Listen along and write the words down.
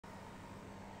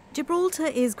Gibraltar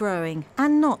is growing,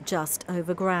 and not just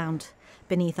overground.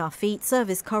 Beneath our feet,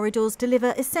 service corridors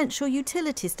deliver essential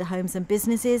utilities to homes and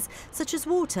businesses, such as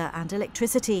water and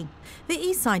electricity. The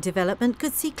Eastside Development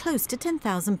could see close to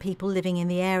 10,000 people living in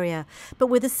the area, but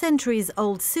with a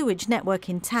centuries-old sewage network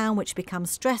in town which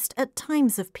becomes stressed at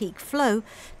times of peak flow,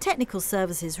 technical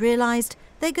services realised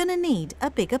they're going to need a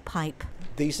bigger pipe.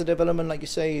 The Eastside Development, like you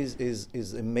say,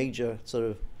 is a major sort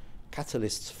of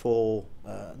catalyst for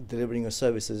delivering of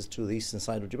services to the eastern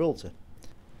side of Gibraltar.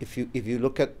 If you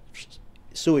look at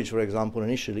sewage, for example,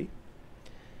 initially,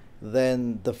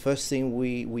 then the first thing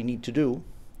we need to do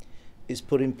is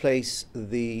put in place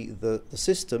the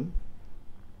system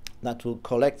that will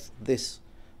collect this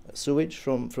sewage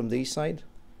from the east side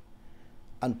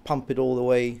and pump it all the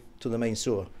way to the main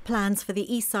sewer. Plans for the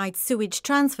Eastside Sewage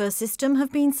Transfer System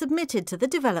have been submitted to the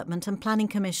Development and Planning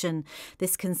Commission.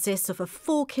 This consists of a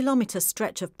 4-kilometre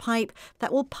stretch of pipe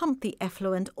that will pump the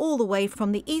effluent all the way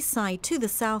from the east side to the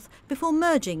south before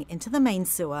merging into the main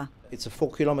sewer. It's a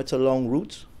 4-kilometre long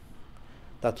route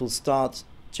that will start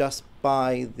just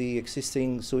by the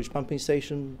existing sewage pumping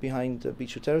station behind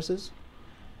Beachview Terraces,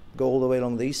 go all the way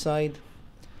along the east side,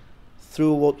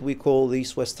 through what we call the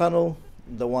east-west tunnel,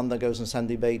 the one that goes from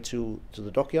Sandy Bay to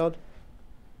the Dockyard,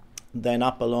 then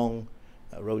up along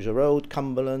Rosia Road,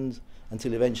 Cumberland,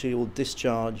 until eventually it will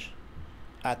discharge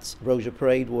at Rosia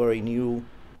Parade, where a new,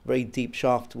 very deep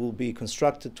shaft will be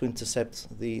constructed to intercept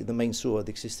the main sewer,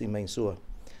 the existing main sewer.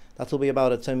 That will be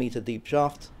about a 10-metre deep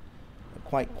shaft,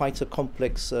 quite a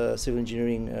complex civil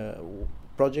engineering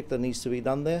project that needs to be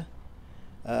done there,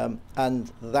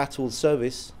 and that will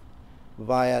service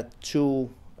via two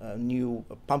new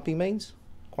pumping mains,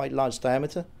 quite large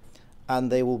diameter, and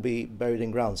they will be buried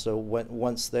in ground. So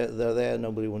once they're there,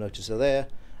 nobody will notice they're there,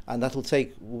 and that will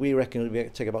take, we reckon, it will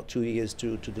take about 2 years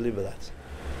to deliver that.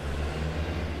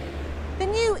 The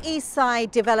new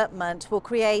Eastside Development will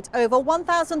create over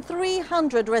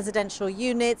 1,300 residential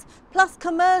units plus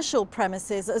commercial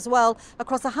premises as well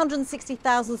across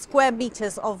 160,000 square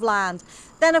metres of land.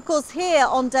 Then, of course, here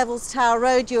on Devil's Tower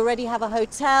Road, you already have a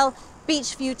hotel,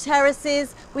 Beachview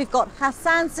Terraces, we've got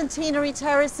Hassan Centenary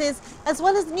Terraces, as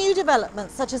well as new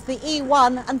developments such as the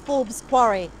E1 and Forbes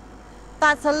Quarry.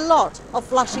 That's a lot of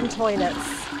flushing toilets.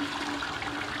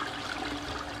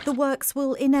 The works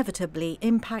will inevitably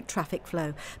impact traffic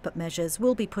flow, but measures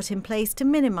will be put in place to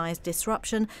minimise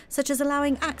disruption, such as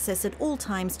allowing access at all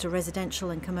times to residential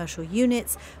and commercial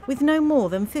units with no more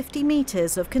than 50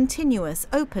 metres of continuous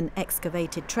open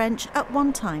excavated trench at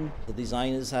one time. The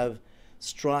designers have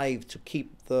strived to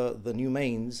keep the new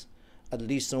mains at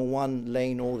least on one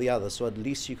lane or the other, so at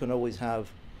least you can always have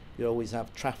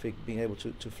traffic being able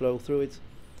to flow through it.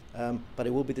 But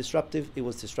it will be disruptive. It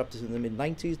was disruptive in the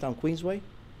mid-90s down Queensway.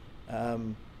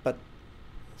 But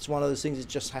it's one of those things that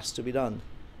just has to be done.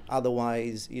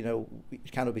 Otherwise,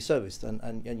 it cannot be serviced,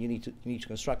 and you need to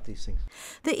construct these things.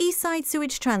 The Eastside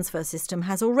Sewage Transfer System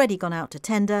has already gone out to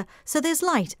tender, so there's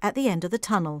light at the end of the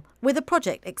tunnel, with a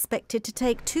project expected to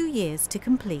take 2 years to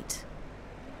complete.